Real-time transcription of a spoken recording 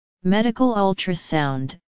Medical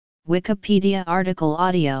ultrasound, Wikipedia article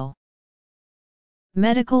audio.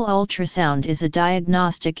 Medical ultrasound is a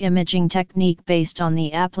diagnostic imaging technique based on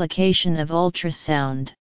the application of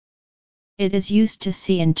ultrasound. It is used to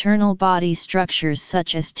see internal body structures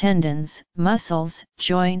such as tendons, muscles,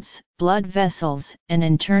 joints, blood vessels, and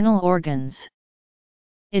internal organs.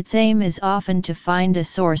 Its aim is often to find a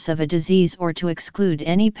source of a disease or to exclude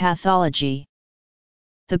any pathology.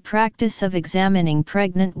 The practice of examining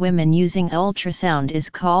pregnant women using ultrasound is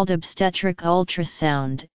called obstetric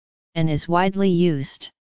ultrasound, and is widely used.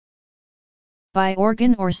 By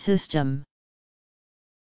organ or system: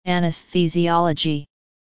 anesthesiology,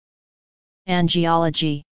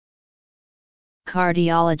 angiology,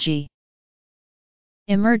 cardiology,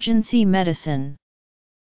 emergency medicine,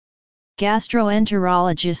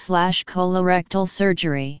 gastroenterology/colorectal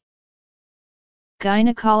surgery,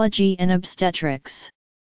 gynecology and obstetrics,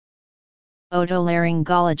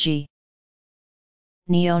 otolaryngology,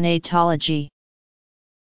 neonatology,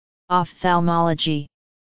 ophthalmology,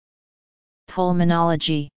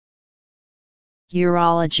 pulmonology,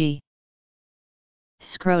 urology,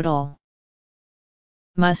 scrotal,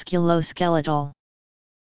 musculoskeletal,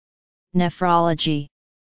 nephrology.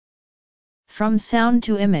 From sound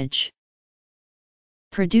to image: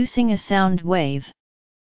 producing a sound wave,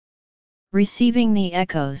 receiving the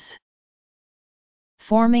echoes,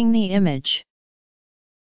 forming the image,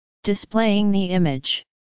 displaying the image.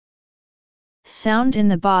 Sound in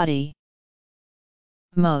the body.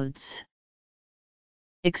 Modes: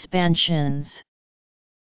 expansions,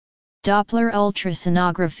 Doppler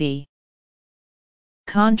ultrasonography,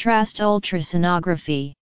 contrast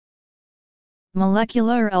ultrasonography,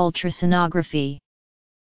 molecular ultrasonography.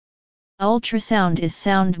 Ultrasound is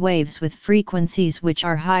sound waves with frequencies which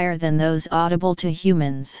are higher than those audible to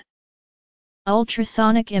humans.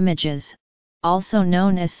 Ultrasonic images, also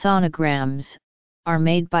known as sonograms, are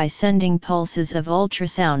made by sending pulses of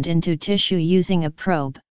ultrasound into tissue using a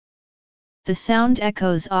probe. The sound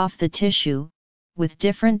echoes off the tissue, with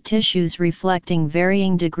different tissues reflecting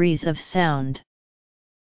varying degrees of sound.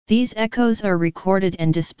 These echoes are recorded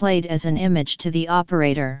and displayed as an image to the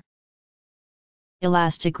operator.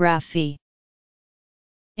 Elastography,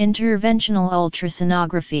 interventional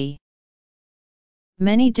ultrasonography.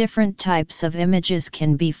 Many different types of images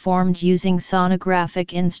can be formed using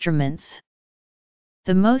sonographic instruments.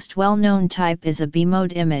 The most well-known type is a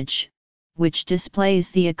B-mode image, which displays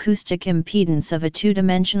the acoustic impedance of a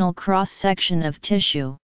two-dimensional cross-section of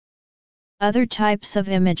tissue. Other types of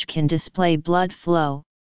image can display blood flow,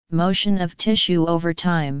 motion of tissue over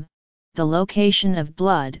time, the location of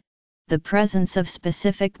blood, the presence of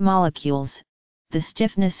specific molecules, the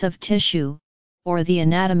stiffness of tissue, or the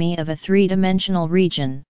anatomy of a three-dimensional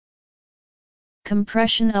region.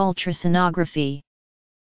 Compression ultrasonography.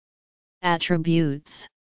 Attributes: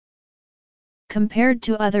 compared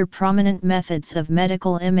to other prominent methods of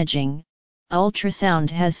medical imaging, ultrasound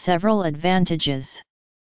has several advantages.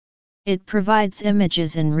 It provides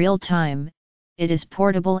images in real time, it is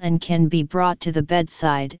portable and can be brought to the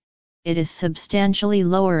bedside, it is substantially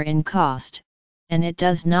lower in cost, and it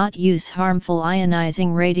does not use harmful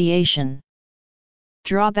ionizing radiation.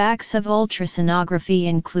 Drawbacks of ultrasonography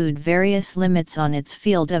include various limits on its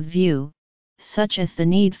field of view, such as the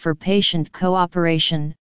need for patient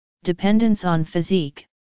cooperation, dependence on physique,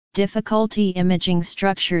 difficulty imaging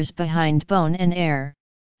structures behind bone and air,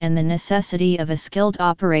 and the necessity of a skilled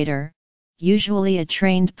operator, usually a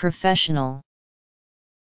trained professional.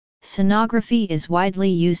 Sonography is widely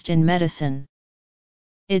used in medicine.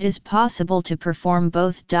 It is possible to perform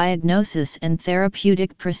both diagnosis and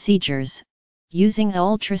therapeutic procedures, using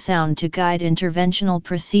ultrasound to guide interventional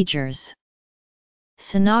procedures.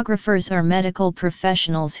 Sonographers are medical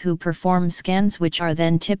professionals who perform scans which are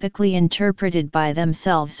then typically interpreted by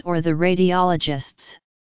themselves or the radiologists,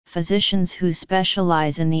 physicians who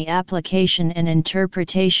specialize in the application and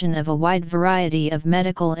interpretation of a wide variety of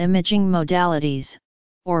medical imaging modalities,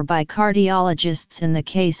 or by cardiologists in the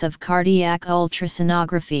case of cardiac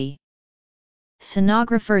ultrasonography.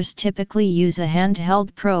 Sonographers typically use a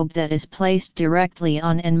handheld probe that is placed directly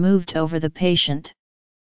on and moved over the patient.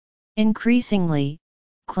 Increasingly,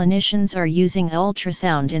 clinicians are using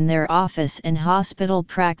ultrasound in their office and hospital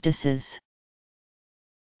practices.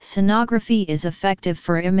 Sonography is effective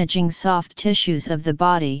for imaging soft tissues of the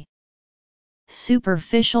body.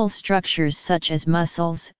 Superficial structures such as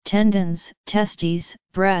muscles, tendons, testes,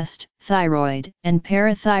 breast, thyroid, and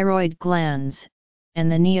parathyroid glands, and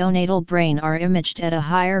the neonatal brain are imaged at a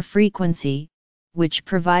higher frequency, which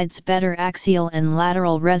provides better axial and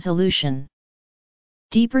lateral resolution.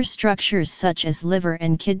 Deeper structures such as liver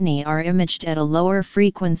and kidney are imaged at a lower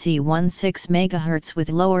frequency 16 MHz with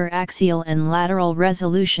lower axial and lateral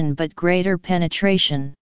resolution but greater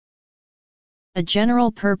penetration. A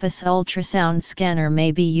general-purpose ultrasound scanner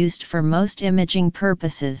may be used for most imaging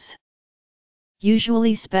purposes.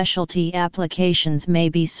 Usually specialty applications may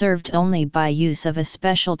be served only by use of a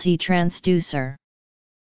specialty transducer.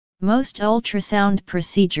 Most ultrasound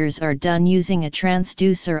procedures are done using a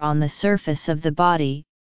transducer on the surface of the body,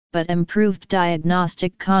 but improved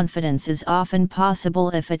diagnostic confidence is often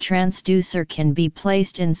possible if a transducer can be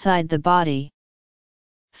placed inside the body.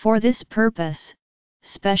 For this purpose,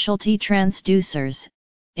 specialty transducers,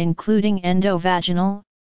 including endovaginal,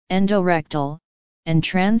 endorectal, and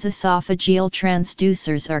transesophageal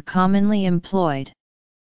transducers are commonly employed.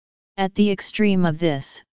 At the extreme of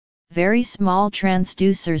this, very small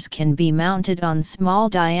transducers can be mounted on small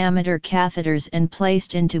diameter catheters and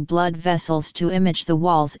placed into blood vessels to image the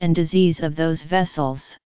walls and disease of those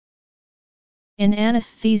vessels. In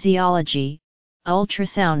anesthesiology,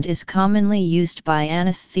 ultrasound is commonly used by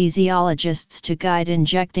anesthesiologists to guide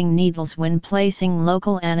injecting needles when placing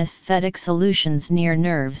local anesthetic solutions near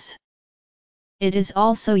nerves. It is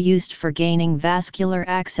also used for gaining vascular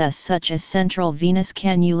access such as central venous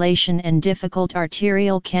cannulation and difficult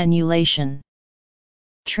arterial cannulation.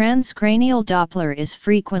 Transcranial Doppler is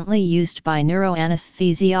frequently used by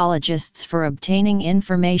neuroanesthesiologists for obtaining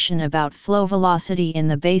information about flow velocity in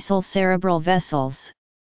the basal cerebral vessels.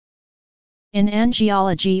 In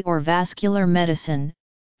angiology or vascular medicine,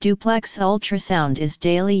 duplex ultrasound is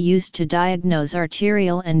daily used to diagnose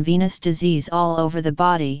arterial and venous disease all over the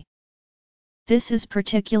body. This is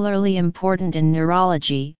particularly important in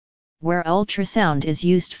neurology, where ultrasound is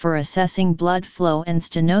used for assessing blood flow and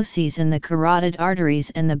stenoses in the carotid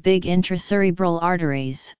arteries and the big intracerebral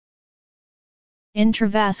arteries.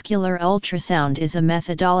 Intravascular ultrasound is a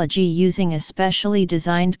methodology using a specially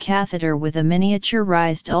designed catheter with a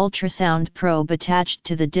miniaturized ultrasound probe attached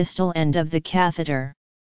to the distal end of the catheter.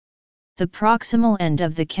 The proximal end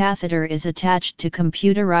of the catheter is attached to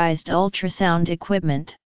computerized ultrasound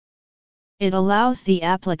equipment. It allows the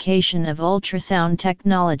application of ultrasound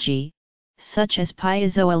technology, such as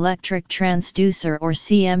piezoelectric transducer or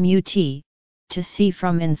CMUT, to see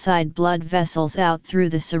from inside blood vessels out through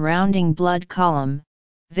the surrounding blood column,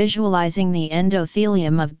 visualizing the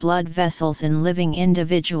endothelium of blood vessels in living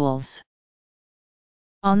individuals.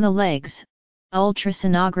 On the legs,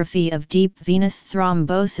 ultrasonography of deep venous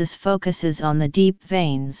thrombosis focuses on the deep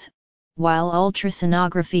veins, while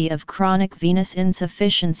ultrasonography of chronic venous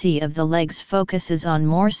insufficiency of the legs focuses on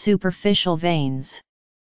more superficial veins.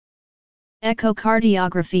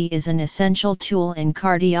 Echocardiography is an essential tool in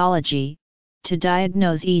cardiology, to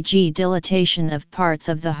diagnose e.g. dilatation of parts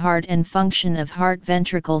of the heart and function of heart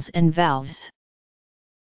ventricles and valves.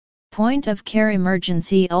 Point-of-care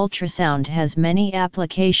emergency ultrasound has many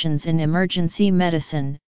applications in emergency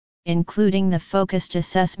medicine, including the focused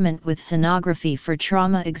assessment with sonography for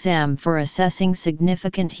trauma exam for assessing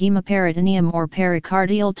significant hemiperitoneum or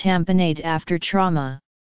pericardial tamponade after trauma.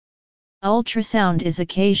 Ultrasound is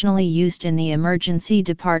occasionally used in the emergency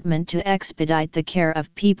department to expedite the care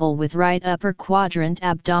of people with right upper quadrant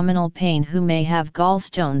abdominal pain who may have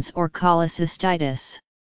gallstones or cholecystitis.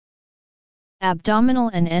 Abdominal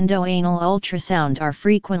and endoanal ultrasound are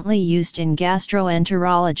frequently used in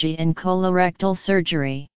gastroenterology and colorectal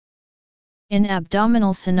surgery. In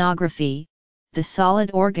abdominal sonography, the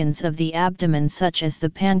solid organs of the abdomen such as the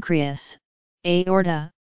pancreas,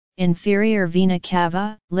 aorta, inferior vena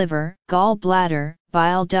cava, liver, gallbladder,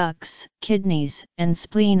 bile ducts, kidneys, and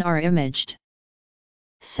spleen are imaged.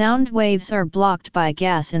 Sound waves are blocked by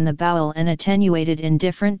gas in the bowel and attenuated in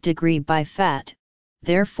different degree by fat,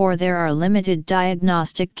 therefore there are limited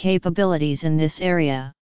diagnostic capabilities in this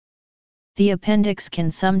area. The appendix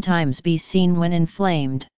can sometimes be seen when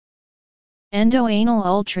inflamed. Endoanal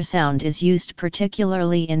ultrasound is used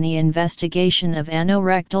particularly in the investigation of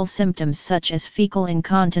anorectal symptoms such as fecal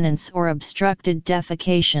incontinence or obstructed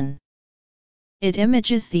defecation. It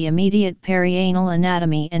images the immediate perianal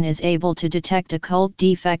anatomy and is able to detect occult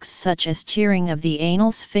defects such as tearing of the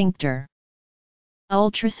anal sphincter.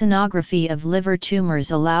 Ultrasonography of liver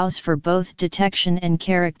tumors allows for both detection and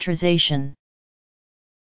characterization.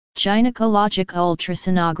 Gynecologic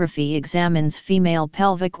ultrasonography examines female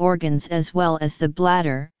pelvic organs as well as the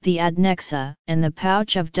bladder, the adnexa, and the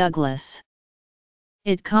pouch of Douglas.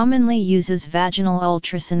 It commonly uses vaginal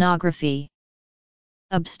ultrasonography.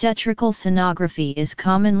 Obstetrical sonography is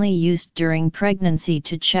commonly used during pregnancy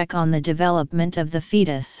to check on the development of the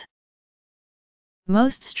fetus.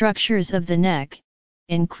 Most structures of the neck,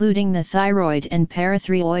 including the thyroid and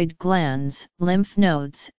parathyroid glands, lymph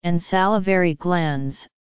nodes, and salivary glands,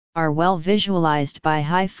 are well visualized by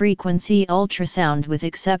high-frequency ultrasound with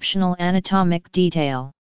exceptional anatomic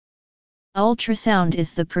detail. Ultrasound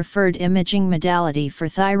is the preferred imaging modality for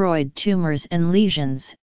thyroid tumors and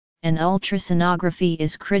lesions, and ultrasonography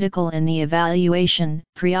is critical in the evaluation,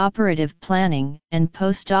 preoperative planning, and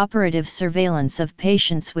postoperative surveillance of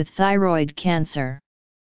patients with thyroid cancer.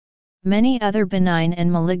 Many other benign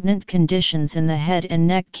and malignant conditions in the head and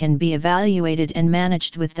neck can be evaluated and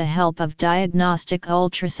managed with the help of diagnostic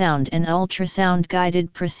ultrasound and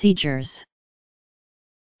ultrasound-guided procedures.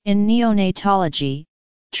 In neonatology,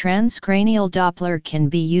 transcranial Doppler can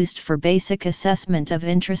be used for basic assessment of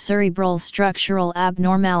intracerebral structural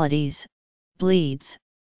abnormalities, bleeds,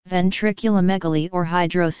 ventriculomegaly or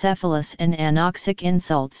hydrocephalus and anoxic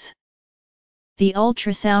insults. The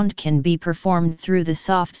ultrasound can be performed through the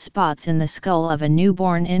soft spots in the skull of a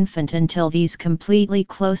newborn infant until these completely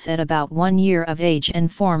close at about 1 year of age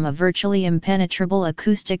and form a virtually impenetrable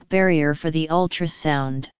acoustic barrier for the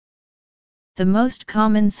ultrasound. The most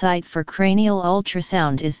common site for cranial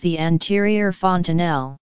ultrasound is the anterior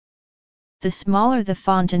fontanelle. The smaller the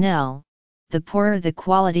fontanelle, the poorer the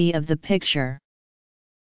quality of the picture.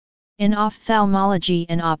 In ophthalmology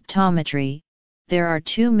and optometry, there are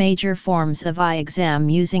 2 major forms of eye exam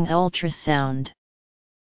using ultrasound.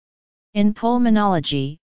 In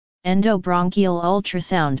pulmonology, endobronchial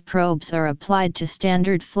ultrasound probes are applied to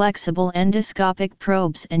standard flexible endoscopic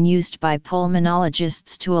probes and used by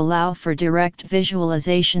pulmonologists to allow for direct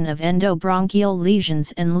visualization of endobronchial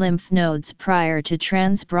lesions and lymph nodes prior to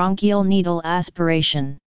transbronchial needle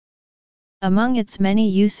aspiration. Among its many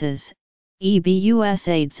uses, EBUS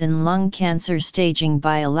aids in lung cancer staging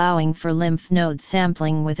by allowing for lymph node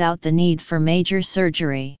sampling without the need for major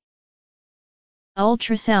surgery.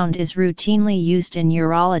 Ultrasound is routinely used in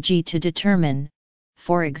urology to determine,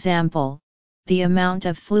 for example, the amount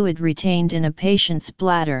of fluid retained in a patient's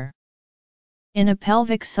bladder. In a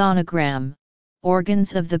pelvic sonogram,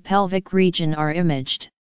 organs of the pelvic region are imaged.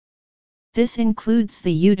 This includes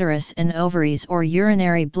the uterus and ovaries or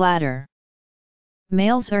urinary bladder.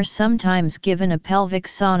 Males are sometimes given a pelvic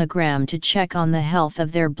sonogram to check on the health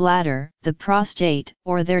of their bladder, the prostate,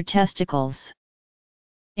 or their testicles.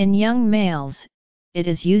 In young males, it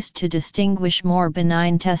is used to distinguish more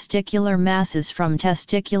benign testicular masses from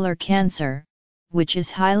testicular cancer, which is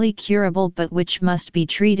highly curable but which must be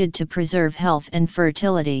treated to preserve health and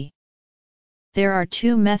fertility. There are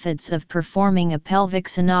 2 methods of performing a pelvic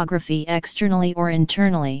sonography, externally or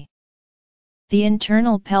internally. The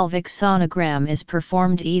internal pelvic sonogram is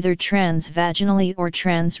performed either transvaginally or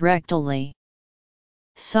transrectally.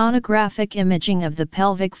 Sonographic imaging of the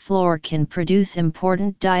pelvic floor can produce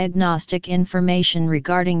important diagnostic information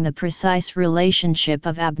regarding the precise relationship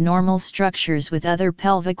of abnormal structures with other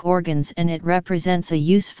pelvic organs, and it represents a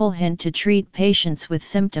useful hint to treat patients with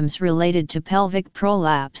symptoms related to pelvic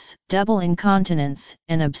prolapse, double incontinence,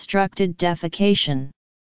 and obstructed defecation.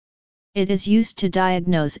 It is used to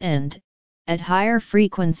diagnose and, at higher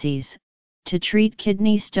frequencies, to treat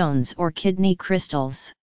kidney stones or kidney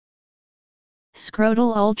crystals.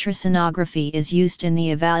 Scrotal ultrasonography is used in the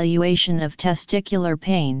evaluation of testicular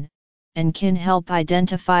pain, and can help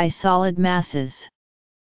identify solid masses.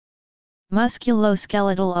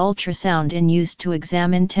 Musculoskeletal ultrasound is used to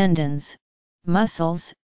examine tendons,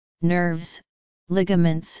 muscles, nerves,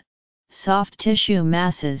 ligaments, soft tissue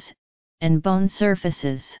masses, and bone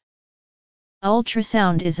surfaces.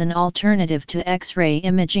 Ultrasound is an alternative to X-ray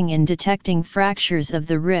imaging in detecting fractures of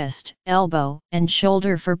the wrist, elbow, and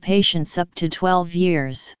shoulder for patients up to 12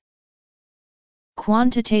 years.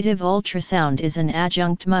 Quantitative ultrasound is an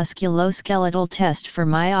adjunct musculoskeletal test for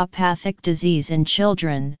myopathic disease in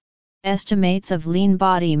children, estimates of lean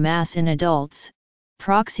body mass in adults,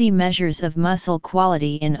 proxy measures of muscle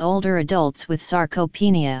quality in older adults with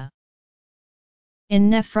sarcopenia.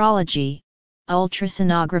 In nephrology,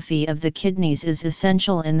 ultrasonography of the kidneys is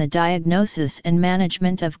essential in the diagnosis and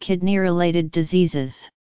management of kidney-related diseases.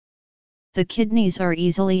 The kidneys are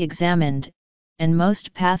easily examined, and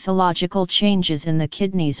most pathological changes in the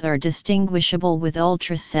kidneys are distinguishable with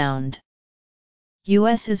ultrasound.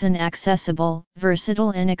 US is an accessible,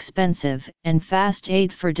 versatile, inexpensive, and fast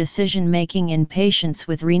aid for decision-making in patients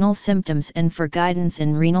with renal symptoms and for guidance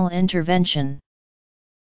in renal intervention.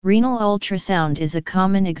 Renal ultrasound is a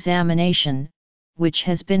common examination, which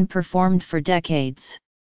has been performed for decades.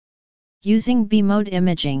 Using B-mode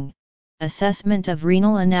imaging, assessment of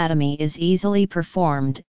renal anatomy is easily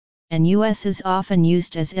performed, and US is often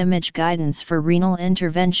used as image guidance for renal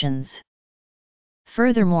interventions.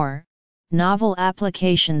 Furthermore, Novel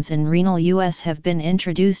applications in renal US have been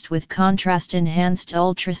introduced with contrast-enhanced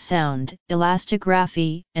ultrasound,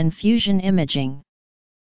 elastography, and fusion imaging.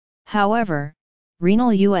 However,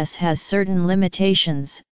 renal US has certain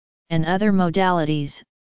limitations, and other modalities,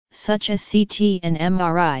 such as CT and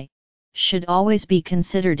MRI, should always be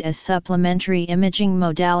considered as supplementary imaging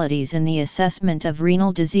modalities in the assessment of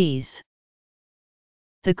renal disease.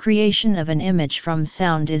 The creation of an image from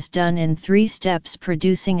sound is done in 3 steps: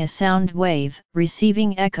 producing a sound wave,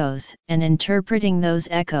 receiving echoes, and interpreting those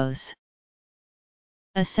echoes.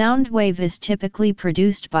 A sound wave is typically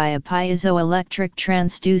produced by a piezoelectric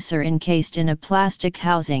transducer encased in a plastic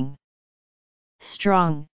housing.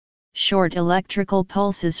 Strong, short electrical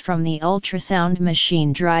pulses from the ultrasound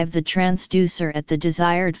machine drive the transducer at the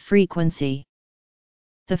desired frequency.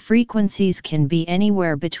 The frequencies can be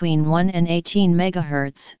anywhere between 1 and 18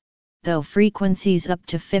 MHz, though frequencies up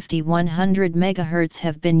to 50–100 MHz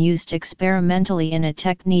have been used experimentally in a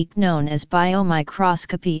technique known as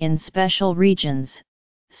biomicroscopy in special regions,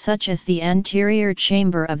 such as the anterior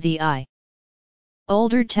chamber of the eye.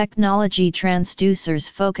 Older technology transducers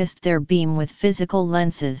focused their beam with physical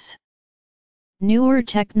lenses. Newer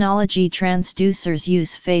technology transducers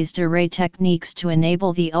use phased array techniques to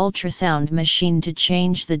enable the ultrasound machine to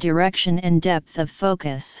change the direction and depth of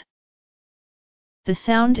focus. The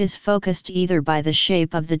sound is focused either by the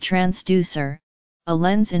shape of the transducer, a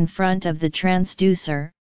lens in front of the transducer,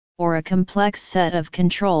 or a complex set of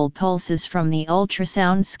control pulses from the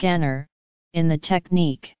ultrasound scanner, in the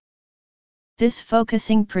technique. This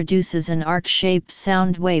focusing produces an arc-shaped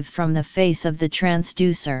sound wave from the face of the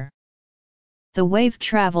transducer. The wave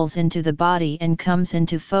travels into the body and comes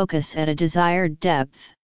into focus at a desired depth.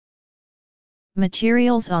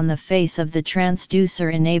 Materials on the face of the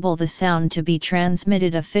transducer enable the sound to be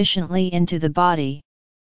transmitted efficiently into the body.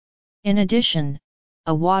 In addition,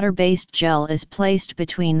 a water-based gel is placed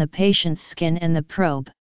between the patient's skin and the probe.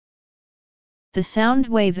 The sound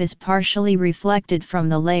wave is partially reflected from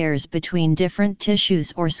the layers between different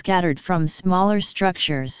tissues or scattered from smaller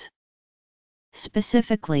structures.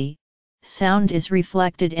 Specifically, sound is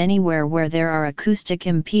reflected anywhere where there are acoustic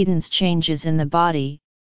impedance changes in the body,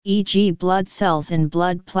 e.g. blood cells in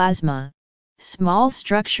blood plasma, small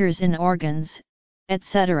structures in organs,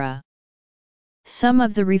 etc. Some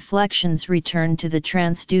of the reflections return to the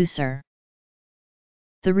transducer.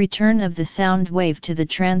 The return of the sound wave to the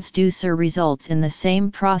transducer results in the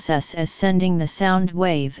same process as sending the sound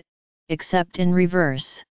wave, except in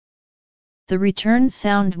reverse. The returned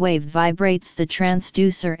sound wave vibrates the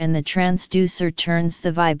transducer and the transducer turns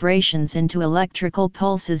the vibrations into electrical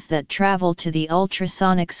pulses that travel to the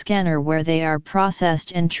ultrasonic scanner where they are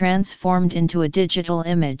processed and transformed into a digital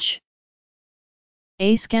image.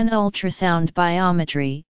 A-scan ultrasound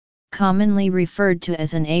biometry, commonly referred to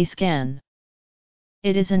as an A-scan.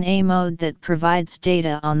 It is an A mode that provides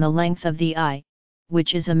data on the length of the eye,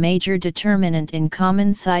 which is a major determinant in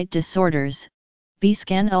common sight disorders.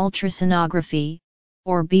 B-scan ultrasonography,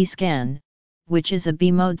 or B-scan, which is a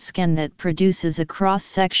B-mode scan that produces a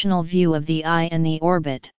cross-sectional view of the eye and the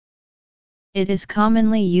orbit. It is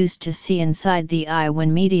commonly used to see inside the eye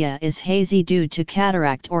when media is hazy due to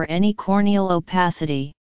cataract or any corneal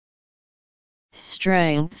opacity.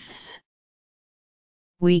 Strengths,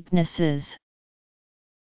 weaknesses,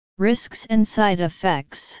 risks and side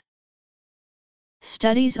effects.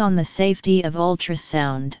 Studies on the safety of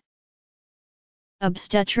ultrasound.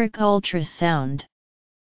 Obstetric ultrasound.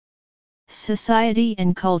 Society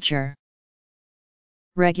and culture.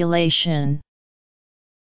 Regulation.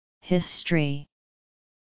 History.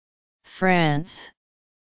 France,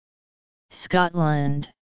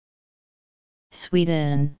 Scotland,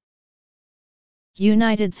 Sweden,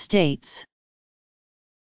 United States.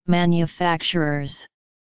 Manufacturers.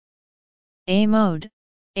 A-mode.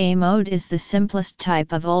 A-mode is the simplest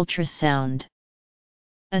type of ultrasound.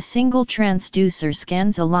 A single transducer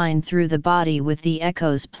scans a line through the body with the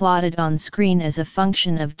echoes plotted on screen as a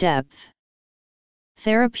function of depth.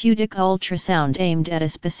 Therapeutic ultrasound aimed at a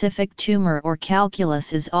specific tumor or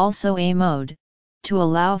calculus is also A-mode, to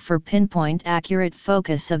allow for pinpoint accurate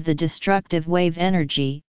focus of the destructive wave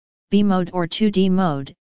energy. B-mode or 2D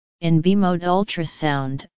mode. In B-mode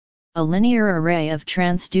ultrasound, a linear array of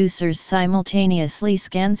transducers simultaneously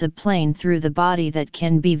scans a plane through the body that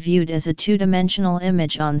can be viewed as a two-dimensional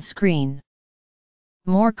image on screen.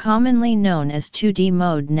 More commonly known as 2D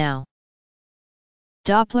mode now.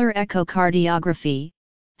 Doppler echocardiography,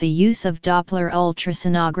 the use of Doppler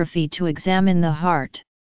ultrasonography to examine the heart.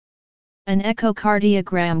 An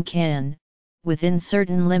echocardiogram can, within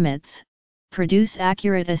certain limits, produce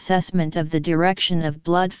accurate assessment of the direction of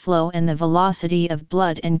blood flow and the velocity of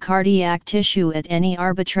blood and cardiac tissue at any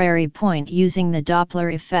arbitrary point using the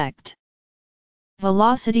Doppler effect.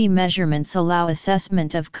 Velocity measurements allow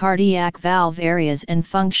assessment of cardiac valve areas and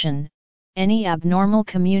function, any abnormal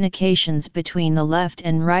communications between the left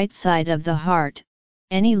and right side of the heart,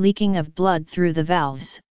 any leaking of blood through the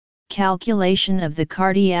valves, calculation of the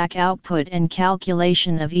cardiac output and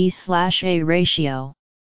calculation of E/A ratio.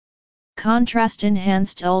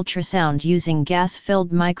 Contrast-enhanced ultrasound using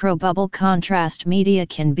gas-filled microbubble contrast media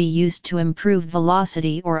can be used to improve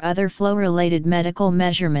velocity or other flow-related medical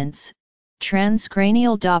measurements.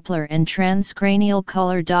 Transcranial Doppler and transcranial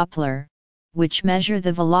color Doppler, which measure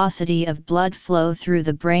the velocity of blood flow through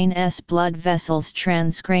the brain's blood vessels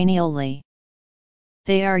transcranially.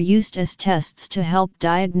 They are used as tests to help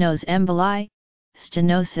diagnose emboli,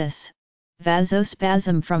 stenosis,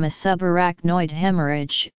 vasospasm from a subarachnoid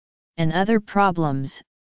hemorrhage, and other problems.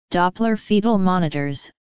 Doppler fetal monitors,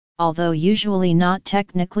 although usually not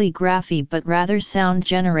technically graphy but rather sound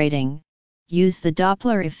generating, use the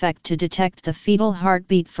Doppler effect to detect the fetal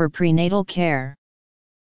heartbeat for prenatal care.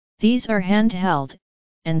 These are handheld,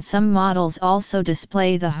 and some models also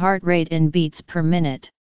display the heart rate in beats per minute.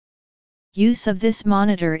 Use of this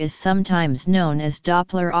monitor is sometimes known as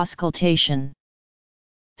Doppler auscultation.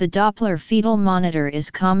 The Doppler fetal monitor is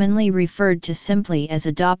commonly referred to simply as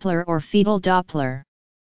a Doppler or fetal Doppler.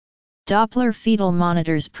 Doppler fetal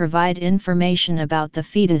monitors provide information about the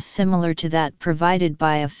fetus similar to that provided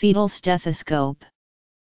by a fetal stethoscope.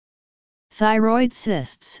 Thyroid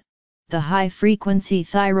cysts. The high-frequency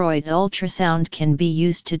thyroid ultrasound can be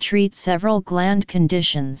used to treat several gland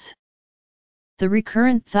conditions. The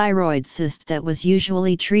recurrent thyroid cyst that was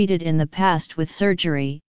usually treated in the past with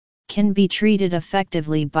surgery, can be treated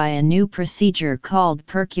effectively by a new procedure called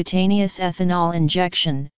percutaneous ethanol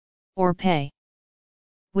injection, or PEI.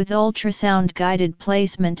 With ultrasound-guided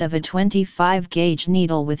placement of a 25-gauge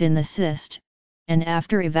needle within the cyst, and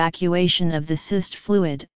after evacuation of the cyst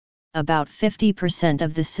fluid, about 50%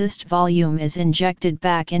 of the cyst volume is injected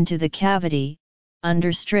back into the cavity,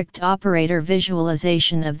 under strict operator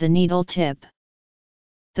visualization of the needle tip.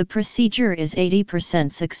 The procedure is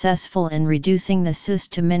 80% successful in reducing the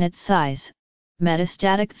cyst to minute size.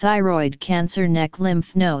 Metastatic thyroid cancer neck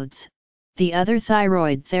lymph nodes. The other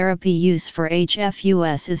thyroid therapy use for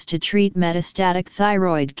HFUS is to treat metastatic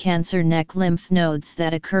thyroid cancer neck lymph nodes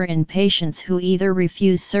that occur in patients who either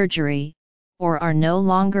refuse surgery, or are no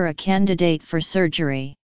longer a candidate for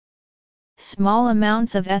surgery. Small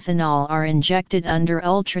amounts of ethanol are injected under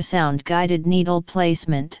ultrasound-guided needle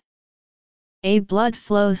placement. A blood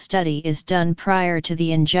flow study is done prior to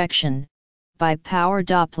the injection, by power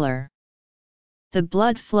Doppler. The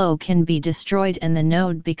blood flow can be destroyed and the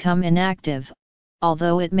node become inactive,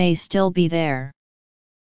 although it may still be there.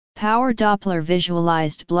 Power Doppler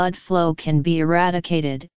visualized blood flow can be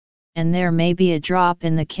eradicated, and there may be a drop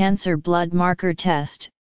in the cancer blood marker test,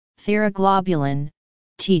 thyroglobulin,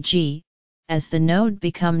 Tg, as the node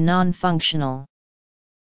become non-functional.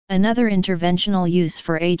 Another interventional use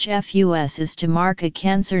for HFUS is to mark a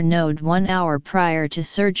cancer node 1 hour prior to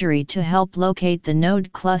surgery to help locate the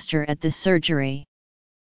node cluster at the surgery.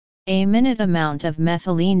 A minute amount of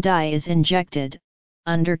methylene dye is injected,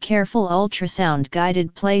 under careful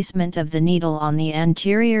ultrasound-guided placement of the needle on the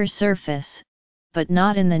anterior surface, but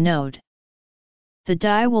not in the node. The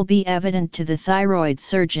dye will be evident to the thyroid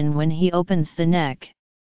surgeon when he opens the neck.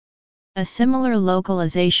 A similar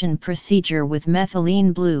localization procedure with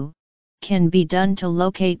methylene blue can be done to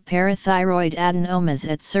locate parathyroid adenomas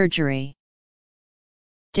at surgery.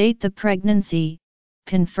 Date the pregnancy,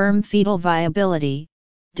 confirm fetal viability,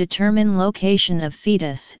 determine location of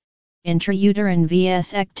fetus, intrauterine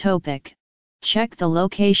vs ectopic, check the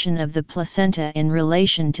location of the placenta in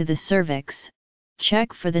relation to the cervix,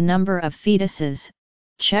 check for the number of fetuses,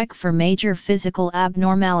 check for major physical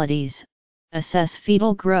abnormalities, assess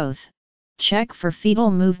fetal growth, check for fetal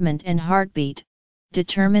movement and heartbeat,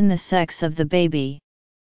 determine the sex of the baby.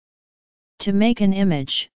 To make an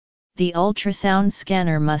image, the ultrasound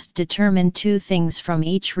scanner must determine 2 things from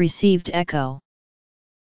each received echo.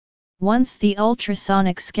 Once the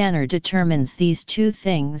ultrasonic scanner determines these 2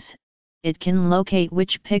 things, it can locate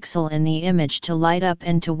which pixel in the image to light up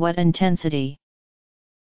and to what intensity.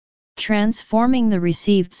 Transforming the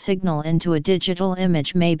received signal into a digital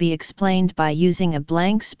image may be explained by using a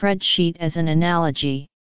blank spreadsheet as an analogy.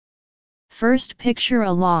 First, picture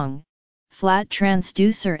a long, flat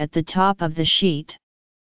transducer at the top of the sheet.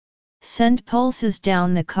 Send pulses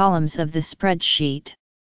down the columns of the spreadsheet.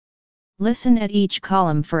 Listen at each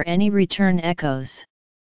column for any return echoes.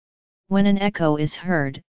 When an echo is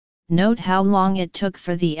heard, note how long it took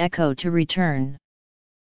for the echo to return.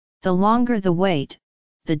 The longer the wait,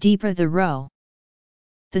 the deeper the row.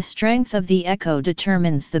 The strength of the echo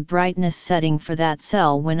determines the brightness setting for that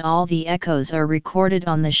cell. When all the echoes are recorded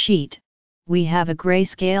on the sheet, we have a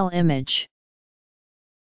grayscale image.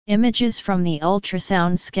 Images from the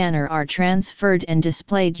ultrasound scanner are transferred and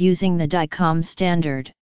displayed using the DICOM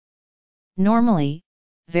standard. Normally,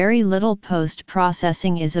 very little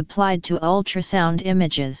post-processing is applied to ultrasound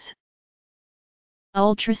images.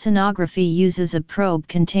 Ultrasonography uses a probe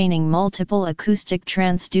containing multiple acoustic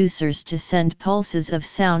transducers to send pulses of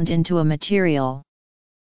sound into a material.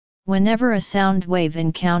 Whenever a sound wave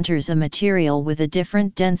encounters a material with a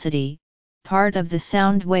different density, part of the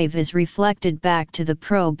sound wave is reflected back to the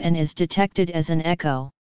probe and is detected as an echo.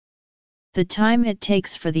 The time it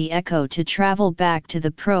takes for the echo to travel back to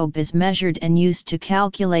the probe is measured and used to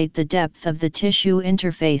calculate the depth of the tissue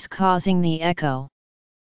interface causing the echo.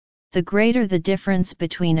 The greater the difference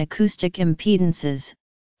between acoustic impedances,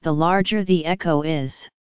 the larger the echo is.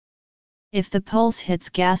 If the pulse hits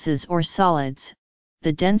gases or solids,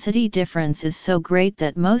 the density difference is so great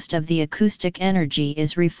that most of the acoustic energy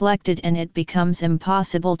is reflected and it becomes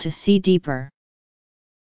impossible to see deeper.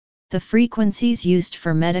 The frequencies used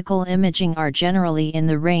for medical imaging are generally in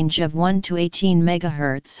the range of 1 to 18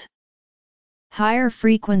 MHz. Higher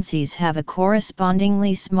frequencies have a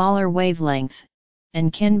correspondingly smaller wavelength,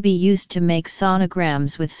 and can be used to make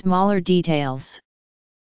sonograms with smaller details.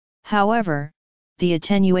 However, the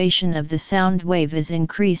attenuation of the sound wave is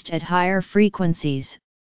increased at higher frequencies,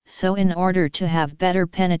 so in order to have better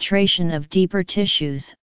penetration of deeper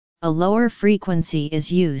tissues, a lower frequency is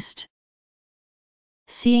used.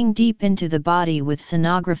 Seeing deep into the body with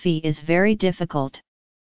sonography is very difficult.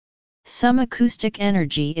 Some acoustic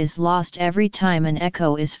energy is lost every time an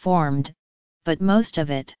echo is formed, but most of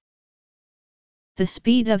it. The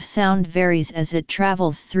speed of sound varies as it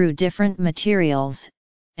travels through different materials,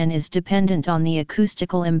 and is dependent on the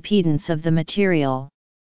acoustical impedance of the material.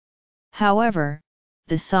 However,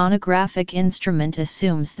 the sonographic instrument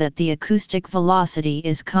assumes that the acoustic velocity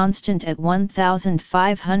is constant at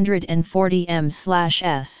 1540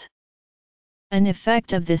 m/s. An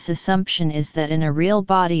effect of this assumption is that in a real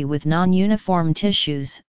body with non-uniform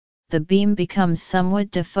tissues, the beam becomes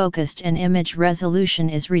somewhat defocused and image resolution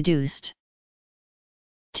is reduced.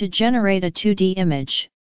 To generate a 2D image,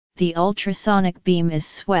 the ultrasonic beam is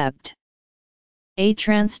swept. A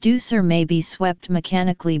transducer may be swept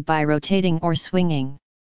mechanically by rotating or swinging.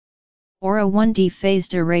 Or a 1D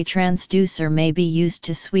phased array transducer may be used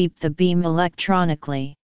to sweep the beam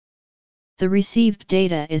electronically. The received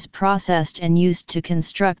data is processed and used to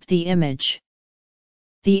construct the image.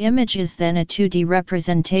 The image is then a 2D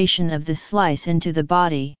representation of the slice into the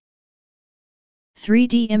body.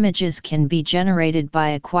 3D images can be generated by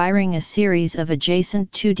acquiring a series of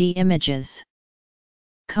adjacent 2D images.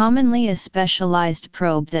 Commonly a specialized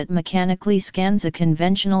probe that mechanically scans a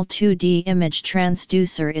conventional 2D image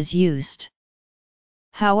transducer is used.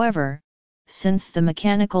 However, since the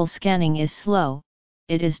mechanical scanning is slow,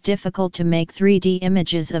 it is difficult to make 3D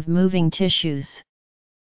images of moving tissues.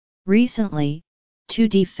 Recently,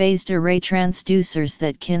 2D phased array transducers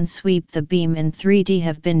that can sweep the beam in 3D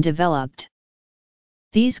have been developed.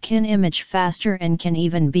 These can image faster and can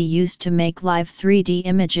even be used to make live 3D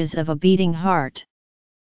images of a beating heart.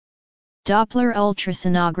 Doppler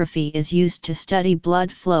ultrasonography is used to study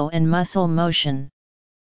blood flow and muscle motion.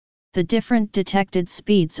 The different detected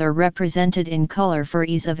speeds are represented in color for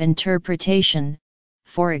ease of interpretation.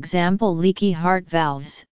 For example, leaky heart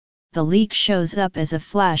valves, the leak shows up as a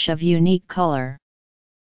flash of unique color.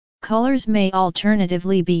 Colors may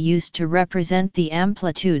alternatively be used to represent the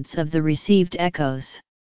amplitudes of the received echoes.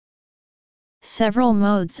 Several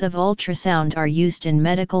modes of ultrasound are used in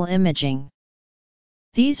medical imaging.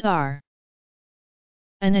 These are: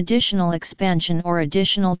 an additional expansion or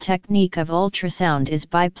additional technique of ultrasound is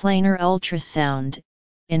biplanar ultrasound,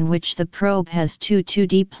 in which the probe has two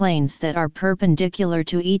 2D planes that are perpendicular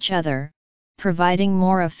to each other, providing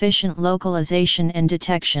more efficient localization and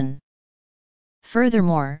detection.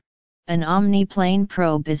 Furthermore, an omniplane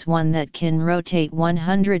probe is one that can rotate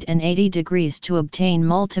 180 degrees to obtain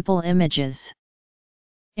multiple images.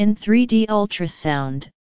 In 3D ultrasound,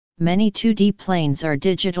 many 2D planes are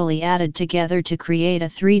digitally added together to create a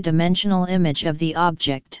three-dimensional image of the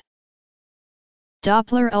object.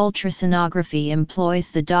 Doppler ultrasonography employs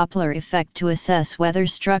the Doppler effect to assess whether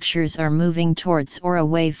structures are moving towards or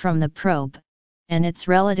away from the probe, and its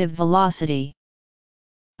relative velocity.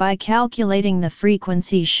 By calculating the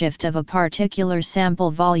frequency shift of a particular sample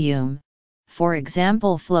volume, for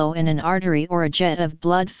example flow in an artery or a jet of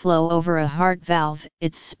blood flow over a heart valve.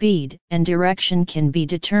 Its speed and direction can be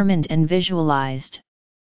determined and visualized.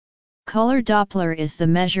 Color Doppler is the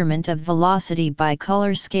measurement of velocity by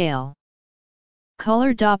color scale.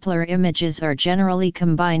 Color Doppler images are generally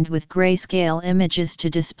combined with grayscale images to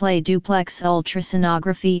display duplex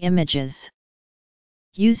ultrasonography images.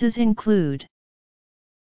 Uses include: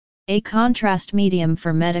 a contrast medium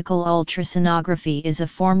for medical ultrasonography is a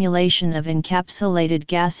formulation of encapsulated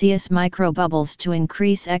gaseous microbubbles to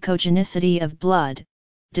increase echogenicity of blood,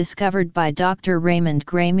 discovered by Dr. Raymond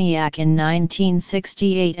Gramiak in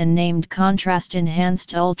 1968 and named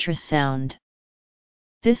contrast-enhanced ultrasound.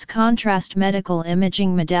 This contrast medical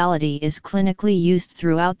imaging modality is clinically used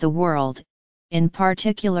throughout the world, in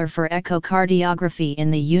particular for echocardiography in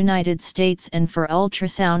the United States and for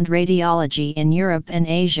ultrasound radiology in Europe and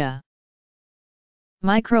Asia.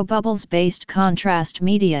 Microbubbles-based contrast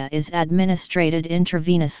media is administered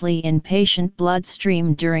intravenously in patient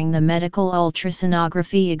bloodstream during the medical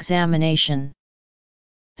ultrasonography examination.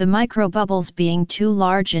 The microbubbles being too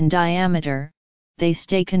large in diameter, they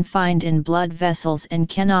stay confined in blood vessels and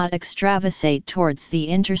cannot extravasate towards the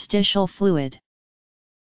interstitial fluid.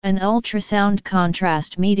 An ultrasound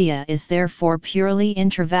contrast media is therefore purely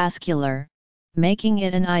intravascular, making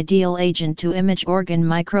it an ideal agent to image organ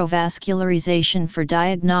microvascularization for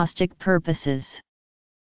diagnostic purposes.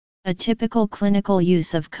 A typical clinical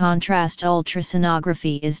use of contrast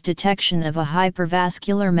ultrasonography is detection of a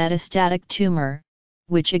hypervascular metastatic tumor,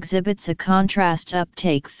 which exhibits a contrast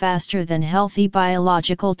uptake faster than healthy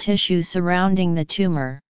biological tissue surrounding the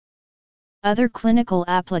tumor. Other clinical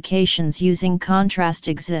applications using contrast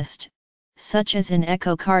exist, such as in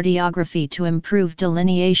echocardiography to improve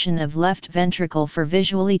delineation of left ventricle for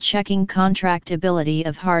visually checking contractibility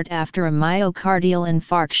of heart after a myocardial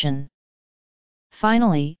infarction.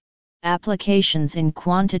 Finally, applications in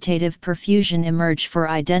quantitative perfusion emerge for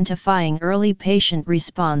identifying early patient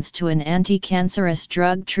response to an anti-cancerous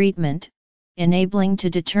drug treatment, enabling to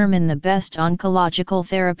determine the best oncological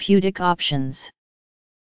therapeutic options.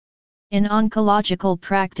 In oncological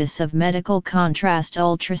practice of medical contrast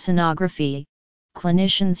ultrasonography,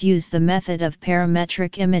 clinicians use the method of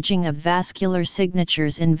parametric imaging of vascular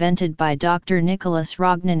signatures invented by Dr. Nicholas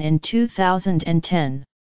Rognan in 2010.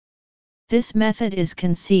 This method is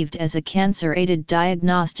conceived as a cancer-aided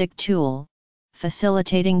diagnostic tool,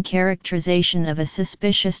 facilitating characterization of a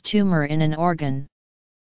suspicious tumor in an organ.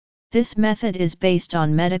 This method is based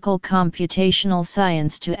on medical computational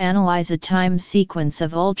science to analyze a time sequence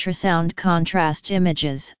of ultrasound contrast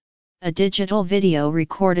images, a digital video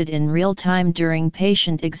recorded in real time during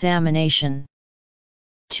patient examination.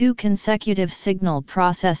 2 consecutive signal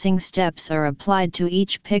processing steps are applied to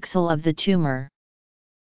each pixel of the tumor.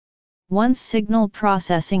 Once signal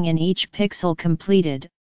processing in each pixel completed,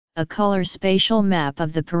 a color spatial map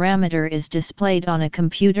of the parameter is displayed on a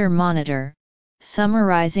computer monitor,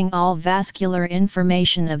 summarizing all vascular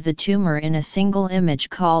information of the tumor in a single image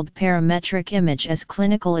called parametric image as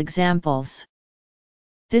clinical examples.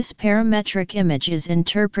 This parametric image is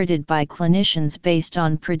interpreted by clinicians based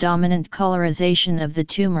on predominant colorization of the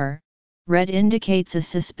tumor. Red indicates a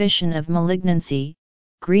suspicion of malignancy,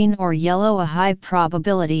 green or yellow a high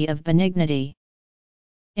probability of benignity.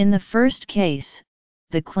 In the first case,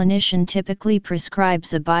 the clinician typically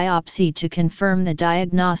prescribes a biopsy to confirm the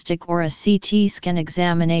diagnostic or a CT scan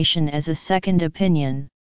examination as a second opinion.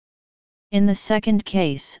 In the second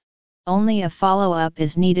case, only a follow-up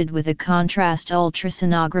is needed with a contrast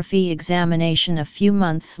ultrasonography examination a few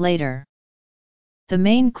months later. The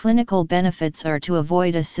main clinical benefits are to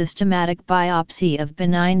avoid a systematic biopsy of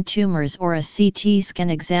benign tumors or a CT scan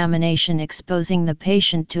examination exposing the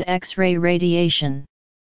patient to X-ray radiation.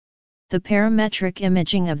 The parametric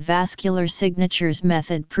imaging of vascular signatures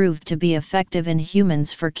method proved to be effective in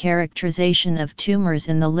humans for characterization of tumors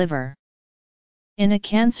in the liver. In a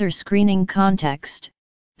cancer screening context,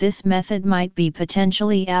 this method might be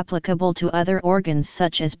potentially applicable to other organs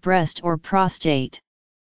such as breast or prostate.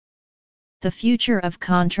 The future of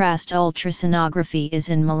contrast ultrasonography is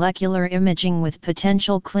in molecular imaging with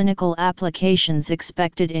potential clinical applications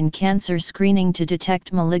expected in cancer screening to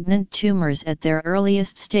detect malignant tumors at their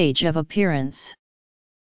earliest stage of appearance.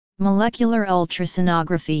 Molecular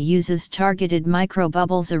ultrasonography uses targeted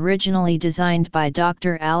microbubbles originally designed by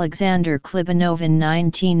Dr. Alexander Klibanov in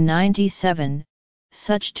 1997.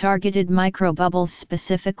 Such targeted microbubbles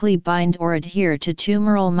specifically bind or adhere to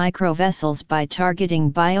tumoral microvessels by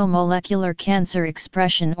targeting biomolecular cancer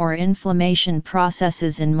expression or inflammation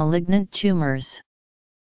processes in malignant tumors.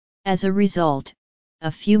 As a result, a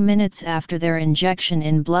few minutes after their injection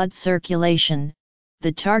in blood circulation,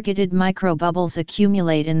 the targeted microbubbles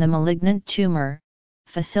accumulate in the malignant tumor,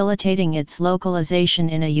 facilitating its localization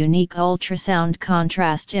in a unique ultrasound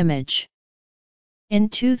contrast image. In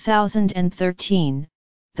 2013,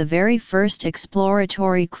 the very first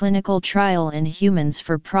exploratory clinical trial in humans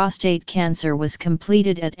for prostate cancer was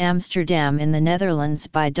completed at Amsterdam in the Netherlands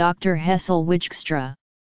by Dr. Hessel Wijkstra.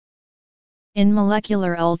 In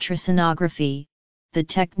molecular ultrasonography, the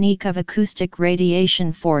technique of acoustic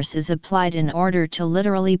radiation force is applied in order to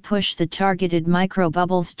literally push the targeted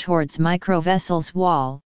microbubbles towards microvessels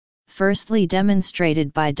wall, firstly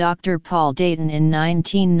demonstrated by Dr. Paul Dayton in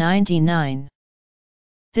 1999.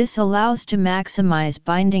 This allows to maximize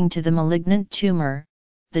binding to the malignant tumor,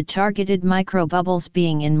 the targeted microbubbles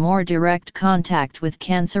being in more direct contact with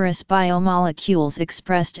cancerous biomolecules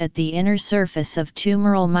expressed at the inner surface of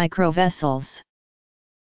tumoral microvessels.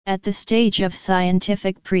 At the stage of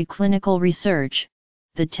scientific preclinical research,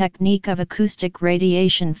 the technique of acoustic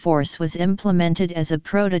radiation force was implemented as a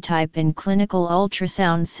prototype in clinical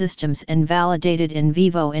ultrasound systems and validated in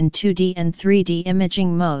vivo in 2D and 3D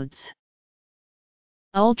imaging modes.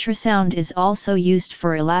 Ultrasound is also used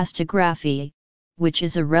for elastography, which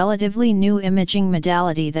is a relatively new imaging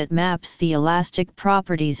modality that maps the elastic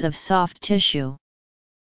properties of soft tissue.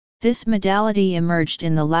 This modality emerged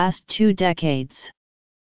in the last 2 decades.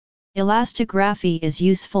 Elastography is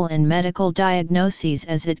useful in medical diagnoses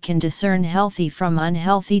as it can discern healthy from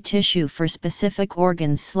unhealthy tissue for specific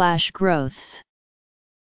organs/growths.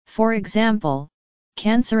 For example,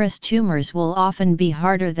 cancerous tumors will often be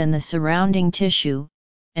harder than the surrounding tissue,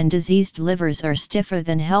 and diseased livers are stiffer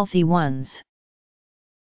than healthy ones.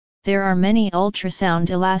 There are many ultrasound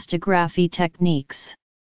elastography techniques.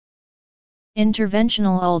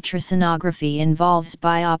 Interventional ultrasonography involves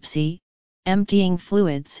biopsy, emptying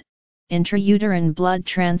fluids, intrauterine blood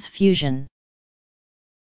transfusion.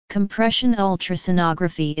 Compression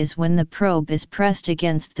ultrasonography is when the probe is pressed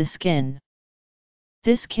against the skin.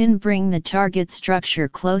 This can bring the target structure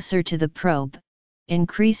closer to the probe,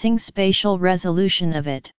 increasing spatial resolution of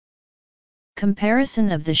it.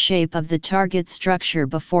 Comparison of the shape of the target structure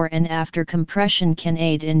before and after compression can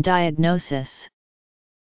aid in diagnosis.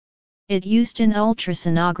 It used in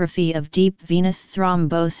ultrasonography of deep venous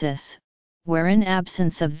thrombosis, wherein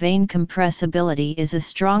absence of vein compressibility is a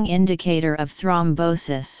strong indicator of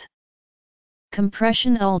thrombosis.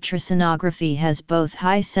 Compression ultrasonography has both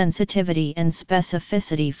high sensitivity and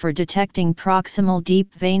specificity for detecting proximal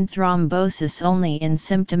deep vein thrombosis only in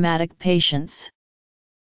symptomatic patients.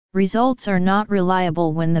 Results are not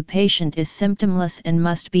reliable when the patient is symptomless and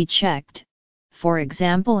must be checked, for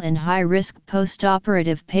example in high-risk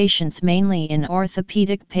postoperative patients, mainly in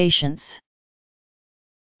orthopedic patients.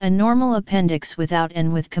 A normal appendix without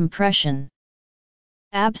and with compression.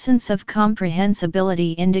 Absence of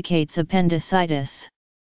comprehensibility indicates appendicitis.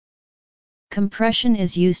 Compression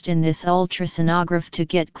is used in this ultrasonograph to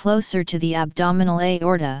get closer to the abdominal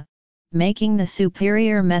aorta, making the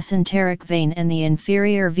superior mesenteric vein and the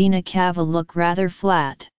inferior vena cava look rather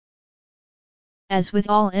flat. As with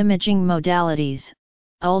all imaging modalities,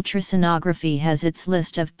 ultrasonography has its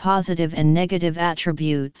list of positive and negative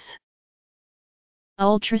attributes.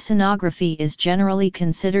 Ultrasonography is generally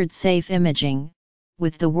considered safe imaging,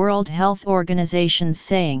 with the World Health Organization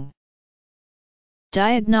saying,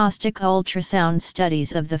 diagnostic ultrasound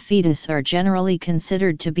studies of the fetus are generally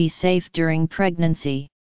considered to be safe during pregnancy.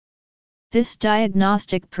 This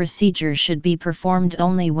diagnostic procedure should be performed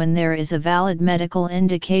only when there is a valid medical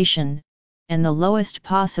indication, and the lowest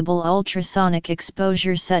possible ultrasonic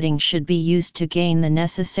exposure setting should be used to gain the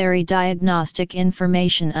necessary diagnostic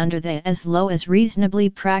information under the as low as reasonably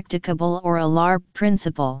practicable or ALARP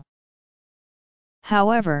principle.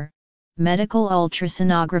 However, medical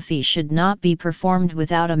ultrasonography should not be performed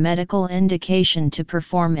without a medical indication to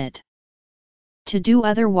perform it. To do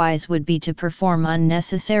otherwise would be to perform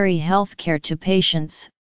unnecessary healthcare to patients,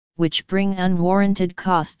 which bring unwarranted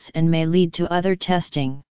costs and may lead to other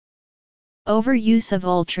testing. Overuse of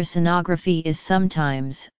ultrasonography is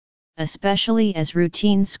sometimes, especially as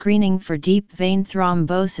routine screening for deep vein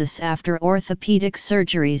thrombosis after orthopedic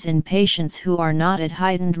surgeries in patients who are not at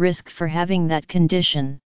heightened risk for having that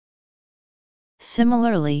condition.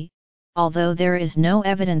 Similarly, although there is no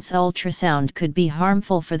evidence ultrasound could be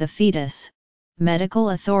harmful for the fetus, medical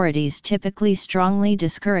authorities typically strongly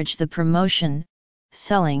discourage the promotion,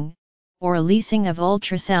 selling, or leasing of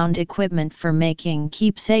ultrasound equipment for making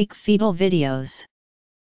keepsake fetal videos.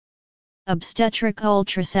 Obstetric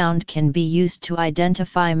ultrasound can be used to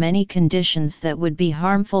identify many conditions that would be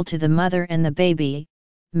harmful to the mother and the baby,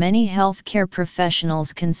 many healthcare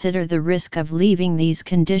professionals consider the risk of leaving these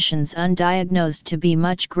conditions undiagnosed to be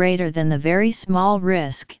much greater than the very small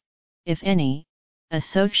risk, if any,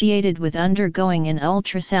 associated with undergoing an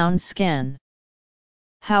ultrasound scan.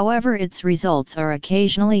 However, its results are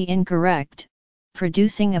occasionally incorrect,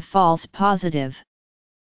 producing a false positive.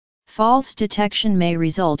 False detection may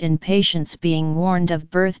result in patients being warned of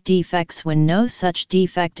birth defects when no such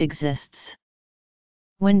defect exists.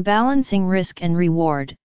 When balancing risk and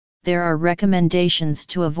reward, there are recommendations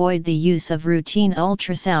to avoid the use of routine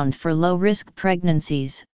ultrasound for low-risk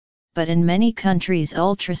pregnancies, but in many countries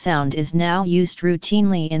ultrasound is now used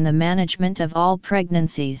routinely in the management of all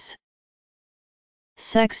pregnancies.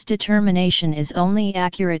 Sex determination is only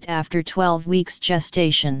accurate after 12 weeks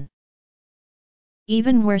gestation.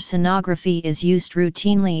 Even where sonography is used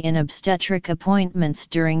routinely in obstetric appointments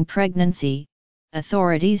during pregnancy,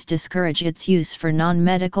 authorities discourage its use for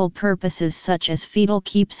non-medical purposes such as fetal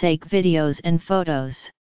keepsake videos and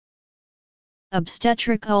photos.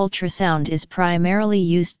 Obstetric ultrasound is primarily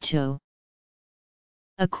used to.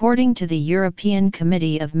 According to the European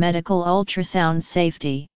Committee of Medical Ultrasound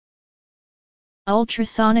Safety,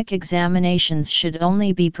 ultrasonic examinations should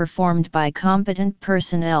only be performed by competent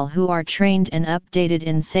personnel who are trained and updated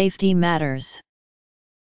in safety matters.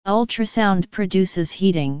 Ultrasound produces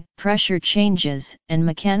heating, pressure changes, and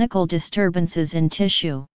mechanical disturbances in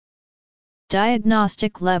tissue.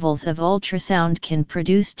 Diagnostic levels of ultrasound can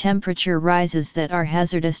produce temperature rises that are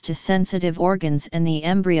hazardous to sensitive organs and the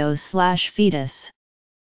embryo/fetus.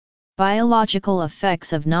 Biological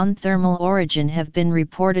effects of non-thermal origin have been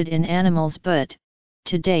reported in animals but,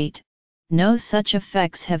 to date, no such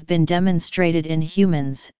effects have been demonstrated in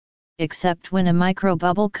humans, except when a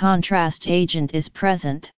microbubble contrast agent is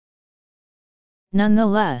present.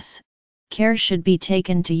 Nonetheless, care should be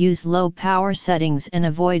taken to use low power settings and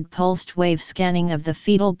avoid pulsed wave scanning of the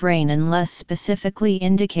fetal brain unless specifically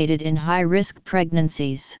indicated in high-risk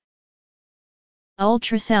pregnancies.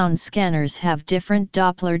 Ultrasound scanners have different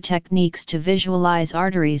Doppler techniques to visualize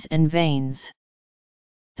arteries and veins.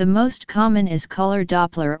 The most common is color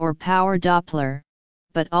Doppler or power Doppler,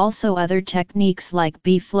 but also other techniques like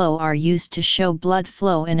B-flow are used to show blood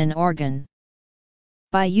flow in an organ.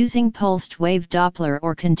 By using pulsed wave Doppler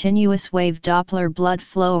or continuous wave Doppler, blood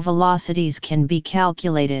flow velocities can be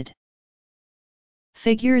calculated.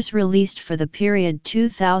 Figures released for the period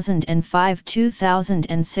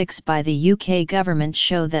 2005-2006 by the UK government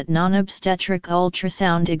show that non-obstetric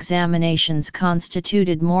ultrasound examinations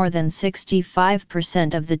constituted more than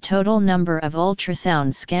 65% of the total number of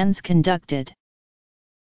ultrasound scans conducted.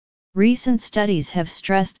 Recent studies have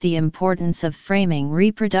stressed the importance of framing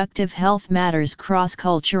reproductive health matters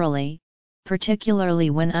cross-culturally, particularly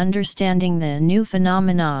when understanding the new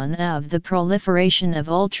phenomenon of the proliferation of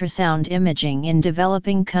ultrasound imaging in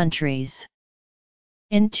developing countries.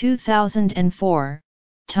 In 2004,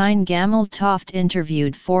 Tyne Gammeltoft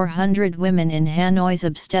interviewed 400 women in Hanoi's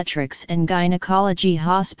obstetrics and gynecology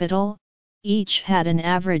hospital. Each had an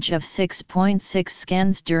average of 6.6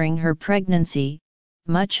 scans during her pregnancy,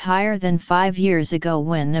 much higher than 5 years ago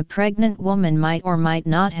when a pregnant woman might or might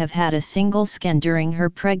not have had a single scan during her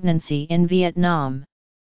pregnancy in Vietnam.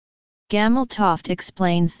 Gammeltoft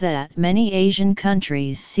explains that many Asian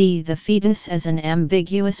countries see the fetus as an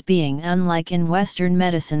ambiguous being, unlike in Western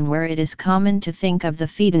medicine where it is common to think of the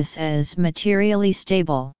fetus as materially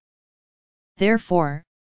stable. Therefore,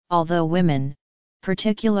 although women,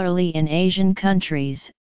 particularly in Asian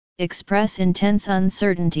countries, express intense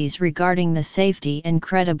uncertainties regarding the safety and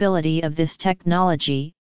credibility of this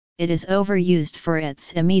technology, it is overused for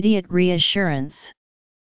its immediate reassurance.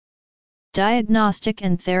 Diagnostic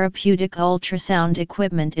and therapeutic ultrasound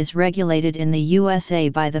equipment is regulated in the USA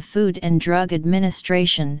by the Food and Drug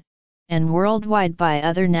Administration, and worldwide by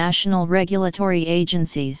other national regulatory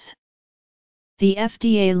agencies. The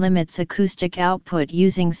FDA limits acoustic output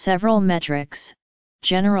using several metrics.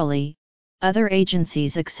 Generally, other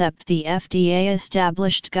agencies accept the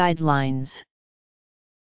FDA-established guidelines.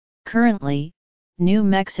 Currently, New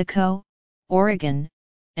Mexico, Oregon,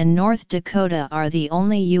 and North Dakota are the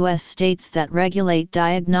only U.S. states that regulate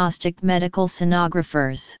diagnostic medical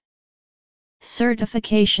sonographers.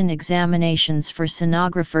 Certification examinations for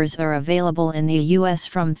sonographers are available in the U.S.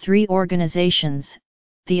 from 3 organizations: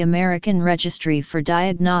 the American Registry for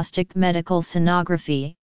Diagnostic Medical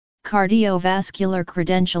Sonography, Cardiovascular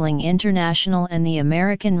Credentialing International, and the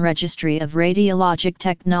American Registry of Radiologic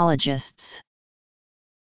Technologists.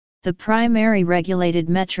 The primary regulated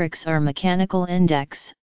metrics are mechanical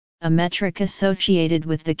index, a metric associated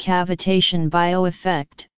with the cavitation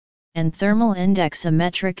bioeffect, and thermal index, a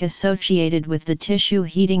metric associated with the tissue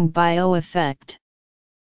heating bioeffect.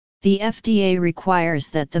 The FDA requires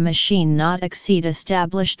that the machine not exceed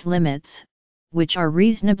established limits, which are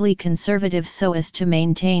reasonably conservative so as to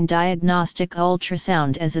maintain diagnostic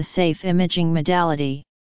ultrasound as a safe imaging modality.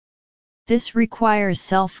 This requires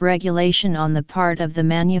self-regulation on the part of the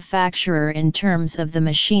manufacturer in terms of the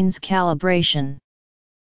machine's calibration.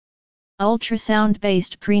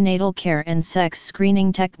 Ultrasound-based prenatal care and sex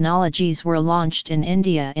screening technologies were launched in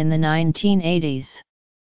India in the 1980s.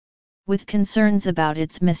 With concerns about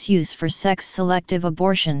its misuse for sex-selective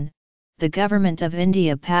abortion, the Government of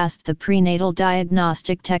India passed the Prenatal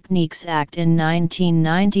Diagnostic Techniques Act in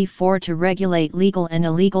 1994 to regulate legal and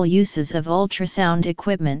illegal uses of ultrasound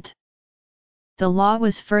equipment. The law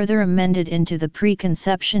was further amended into the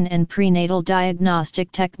Preconception and Prenatal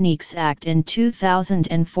Diagnostic Techniques Act in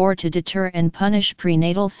 2004 to deter and punish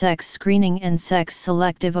prenatal sex screening and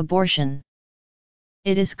sex-selective abortion.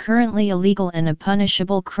 It is currently illegal and a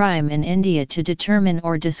punishable crime in India to determine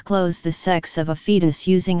or disclose the sex of a fetus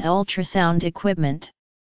using ultrasound equipment.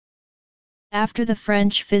 After the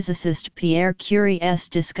French physicist Pierre Curie's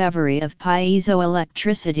discovery of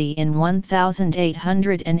piezoelectricity in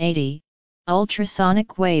 1880,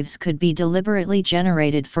 ultrasonic waves could be deliberately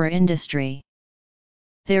generated for industry.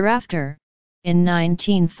 Thereafter, in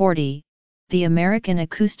 1940, the American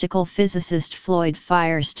acoustical physicist Floyd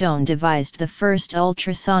Firestone devised the first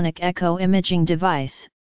ultrasonic echo imaging device,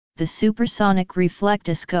 the supersonic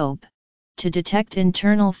reflectoscope, to detect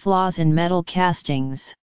internal flaws in metal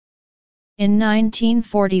castings. In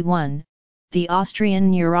 1941, the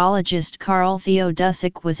Austrian neurologist Karl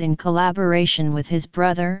Theodusek was in collaboration with his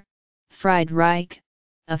brother, Friedrich,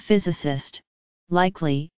 a physicist,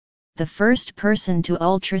 likely, the first person to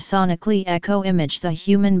ultrasonically echo image the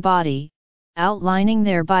human body, outlining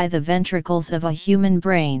thereby the ventricles of a human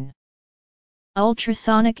brain.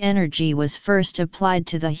 Ultrasonic energy was first applied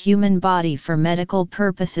to the human body for medical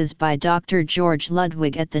purposes by Dr. George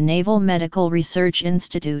Ludwig at the Naval Medical Research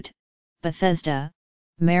Institute, Bethesda,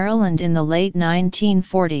 Maryland in the late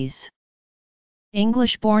 1940s.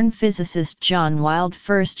 English-born physicist John Wilde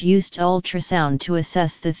first used ultrasound to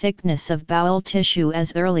assess the thickness of bowel tissue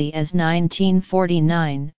as early as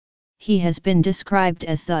 1949. He has been described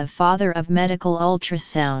as the father of medical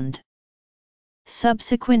ultrasound.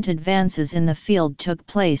 Subsequent advances in the field took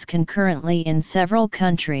place concurrently in several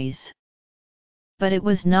countries. But it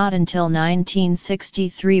was not until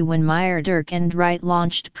 1963 when Meyer-Dirk and Wright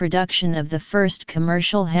launched production of the first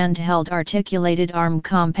commercial handheld articulated arm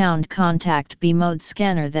compound contact B-mode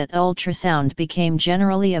scanner that ultrasound became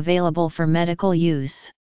generally available for medical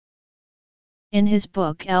use. In his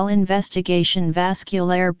book L'investigation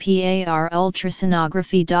vasculaire par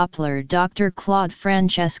ultrasonography Doppler, Dr. Claude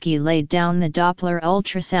Franceschi laid down the Doppler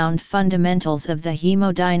ultrasound fundamentals of the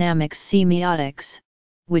hemodynamics semiotics,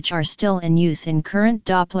 which are still in use in current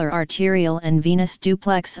Doppler arterial and venous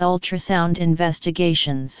duplex ultrasound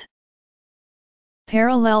investigations.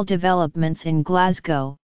 Parallel developments in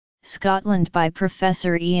Glasgow, Scotland by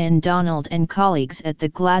Professor Ian Donald and colleagues at the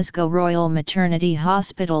Glasgow Royal Maternity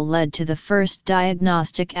Hospital led to the first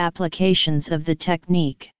diagnostic applications of the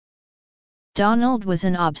technique. Donald was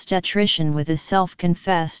an obstetrician with a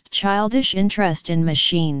self-confessed childish interest in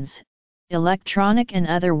machines, electronic and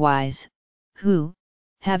otherwise, who,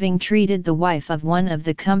 having treated the wife of one of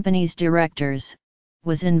the company's directors,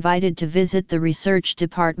 was invited to visit the research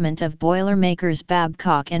department of boilermakers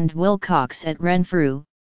Babcock and Wilcox at Renfrew,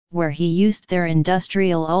 where he used their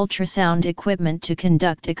industrial ultrasound equipment to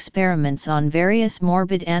conduct experiments on various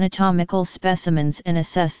morbid anatomical specimens and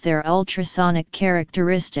assess their ultrasonic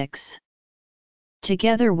characteristics.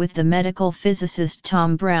 Together with the medical physicist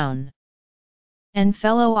Tom Brown and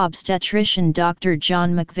fellow obstetrician Dr.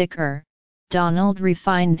 John McVicker, Donald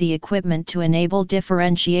refined the equipment to enable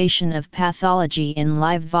differentiation of pathology in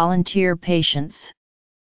live volunteer patients.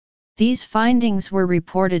 These findings were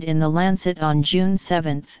reported in The Lancet on June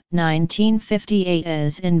 7, 1958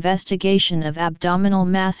 as Investigation of Abdominal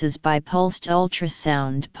Masses by Pulsed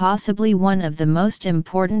Ultrasound, possibly one of the most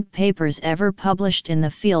important papers ever published in the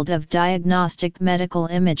field of diagnostic medical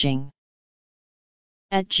imaging.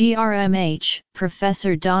 At GRMH,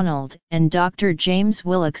 Professor Donald and Dr. James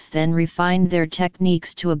Willicks then refined their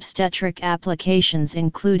techniques to obstetric applications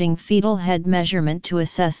including fetal head measurement to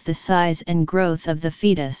assess the size and growth of the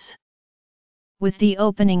fetus. With the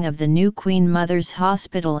opening of the new Queen Mother's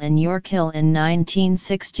Hospital in York Hill in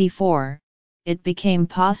 1964, it became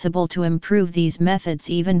possible to improve these methods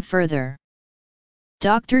even further.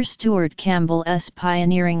 Dr. Stuart Campbell's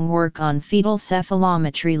pioneering work on fetal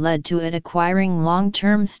cephalometry led to it acquiring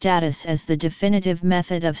long-term status as the definitive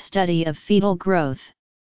method of study of fetal growth.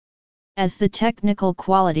 As the technical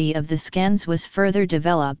quality of the scans was further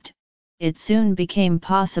developed, it soon became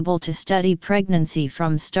possible to study pregnancy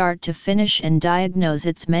from start to finish and diagnose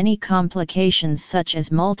its many complications such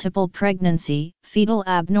as multiple pregnancy, fetal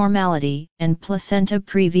abnormality, and placenta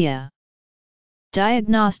previa.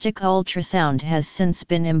 Diagnostic ultrasound has since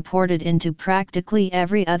been imported into practically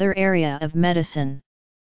every other area of medicine.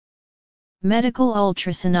 Medical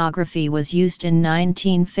ultrasonography was used in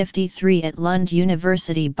 1953 at Lund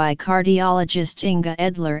University by cardiologist Inga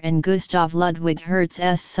Edler and Gustav Ludwig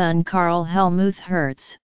Hertz's son Karl Helmuth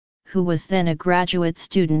Hertz, who was then a graduate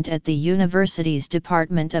student at the university's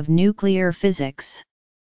Department of Nuclear Physics.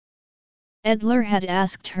 Edler had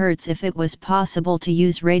asked Hertz if it was possible to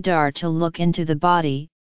use radar to look into the body,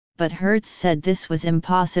 but Hertz said this was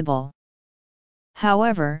impossible.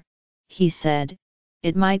 However, he said,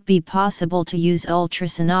 it might be possible to use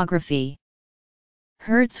ultrasonography.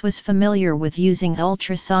 Hertz was familiar with using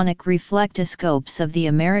ultrasonic reflectoscopes of the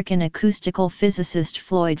American acoustical physicist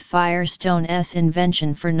Floyd Firestone's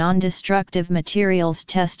invention for non-destructive materials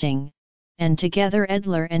testing, and together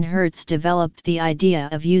Edler and Hertz developed the idea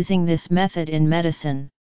of using this method in medicine.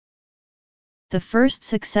 The first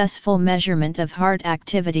successful measurement of heart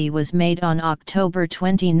activity was made on October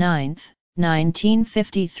 29,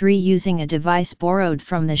 1953 using a device borrowed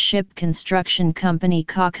from the ship construction company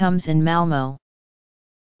Kockums in Malmö.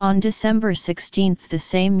 On December 16 the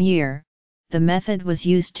same year, the method was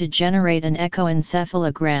used to generate an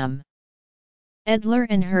echoencephalogram. Edler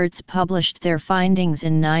and Hertz published their findings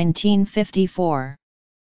in 1954.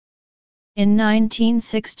 In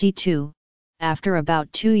 1962, after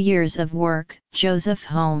about 2 years of work, Joseph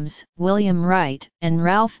Holmes, William Wright, and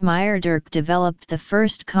Ralph Meyerdurk developed the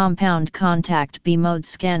first compound contact B-mode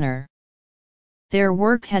scanner. Their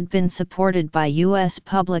work had been supported by U.S.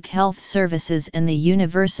 Public Health Services and the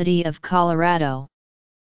University of Colorado.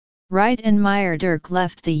 Wright and Meyerdurk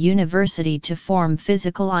left the university to form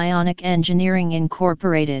Physical Ionic Engineering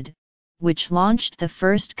Incorporated, which launched the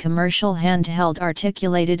first commercial handheld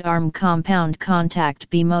articulated arm compound contact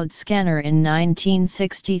B-mode scanner in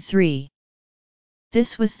 1963.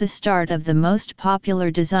 This was the start of the most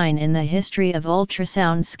popular design in the history of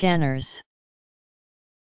ultrasound scanners.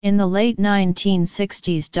 In the late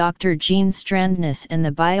 1960s, Dr. Gene Strandness and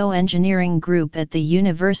the bioengineering group at the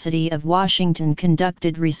University of Washington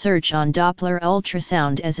conducted research on Doppler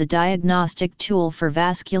ultrasound as a diagnostic tool for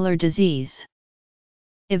vascular disease.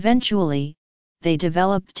 Eventually, they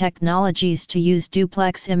developed technologies to use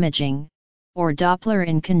duplex imaging, or Doppler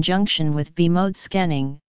in conjunction with B-mode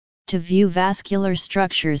scanning, to view vascular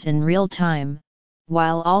structures in real time,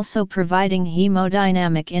 while also providing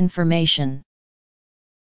hemodynamic information.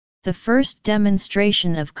 The first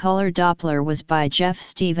demonstration of color Doppler was by Jeff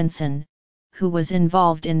Stevenson, who was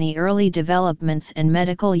involved in the early developments and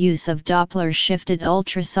medical use of Doppler-shifted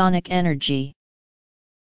ultrasonic energy.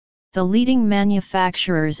 The leading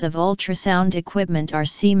manufacturers of ultrasound equipment are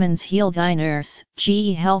Siemens Healthineers,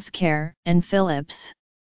 GE Healthcare, and Philips.